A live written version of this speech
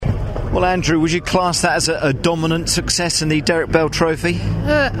Well, Andrew, would you class that as a dominant success in the Derek Bell Trophy?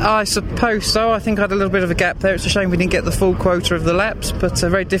 I suppose so. I think I had a little bit of a gap there. It's a shame we didn't get the full quota of the laps, but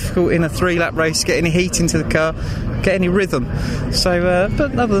very difficult in a 3-lap race to get any heat into the car, get any rhythm. So,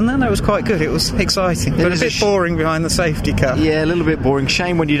 but other than that, no, it was quite good. It was exciting, but a bit boring behind the safety car. Yeah, a little bit boring.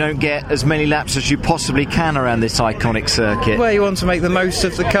 Shame when you don't get as many laps as you possibly can around this iconic circuit. Well, you want to make the most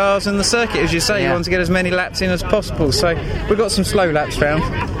of the cars and the circuit, as you say. You want to get as many laps in as possible. So we've got some slow laps round.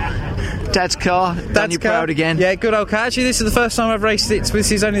 Dad's car, done you proud again. Yeah, good old car. Actually, this is the first time I've raced it.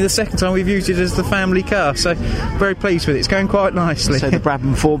 This is only the second time we've used it as the family car, so very pleased with it. It's going quite nicely. So the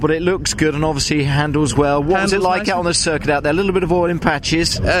Brabham 4, but it looks good and obviously handles well. What was it like out on the circuit out there? A little bit of oil in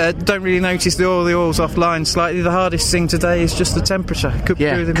patches? Don't really notice the oil's offline slightly. The hardest thing today is just the temperature. Could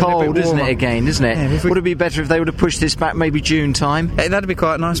be cold, isn't it, again, isn't it? Yeah, would it be better if they would have pushed this back maybe June time? That'd be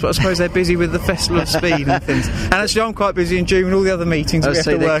quite nice, but I suppose they're busy with the Festival of Speed and things. And actually I'm quite busy in June with all the other meetings we have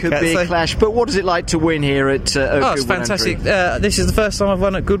to work at. There could be a clash, but what does it like to win here at Goodwood? It's fantastic. This is the first time I've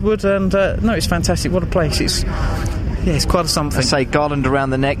won at Goodwood, and no, it's fantastic. What a place. It's quite something. I say garland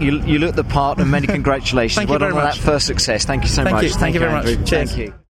around the neck. You look the part, and many congratulations. Thank you very much. Well done on that first success. Thank you so much. Thank you very much. Cheers. Thank you.